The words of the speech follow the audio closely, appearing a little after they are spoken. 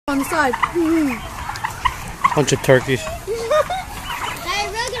On the side. Bunch of turkeys. Hey,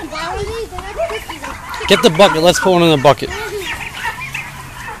 really gonna buy one of these? They're like cookies. Get the bucket. Let's put one in the bucket.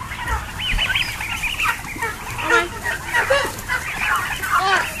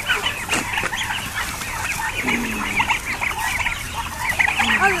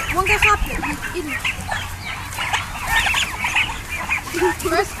 One guy hopped it. Eat it.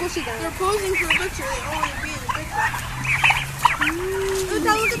 First squishy guy. They're posing for a picture. They all want to be in the picture. Look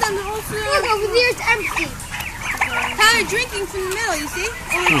at them. They're all sitting. Look, over there it's empty. Kind of drinking from the middle, you see?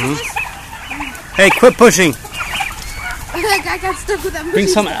 Hey, quit pushing. That guy got stuck with that. Bring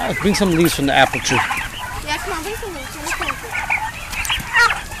some leaves from the apple tree. Yeah, come on, bring some leaves. Let's go.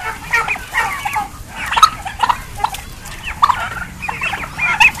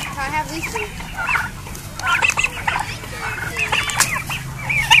 I have these two.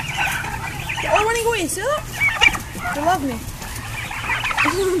 Oh, when you go in, see that? They love me.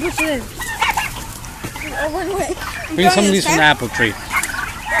 Push it in. Oh, run away. Bring some leaves from the apple tree.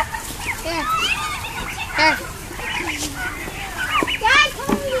 Here. Here. Dad,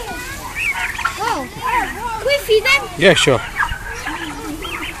 come here. Whoa. Can we feed them? Yeah, sure.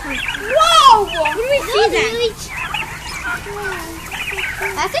 Whoa! Can we feed them?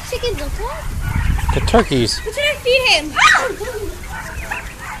 That's what chickens look like. The turkeys. What should I feed him?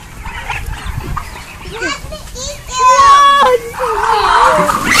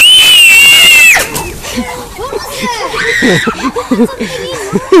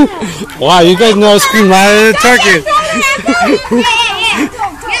 Wow, you guys know how to scream louder than turkeys.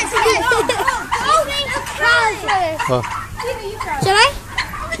 Should I?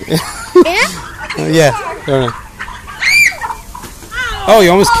 Yeah? Yeah. Oh,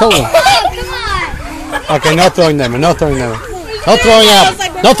 you almost killed him. Come on. Okay, no throwing them. No throwing them. No throwing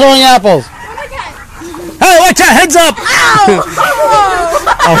apples. No throwing apples. Hey, watch out! Heads up!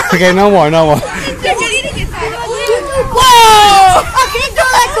 Oh, okay, no more. No more. Whoa! Oh, can you throw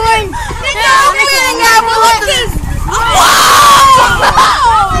that corn?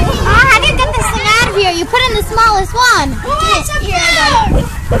 How do you get this thing out of here? You put in the smallest one.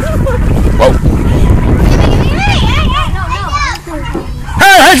 Whoa.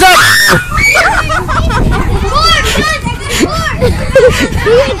 Hey, heads up!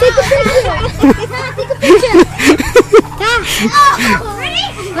 Ready?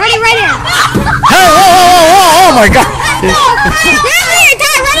 Hey, whoa, oh my God.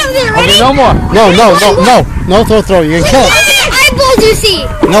 Okay, no more. No throw. You can kill it. Eyeballs, you see.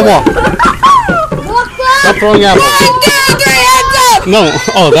 No more. Stop throwing apples. No.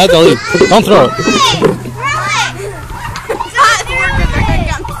 Oh, that's the lead. Don't throw it.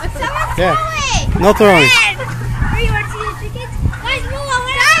 Yeah. No throwing.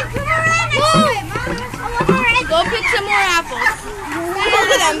 Go pick some more apples. Look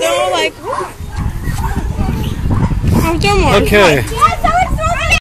at them. They're all like, Okay.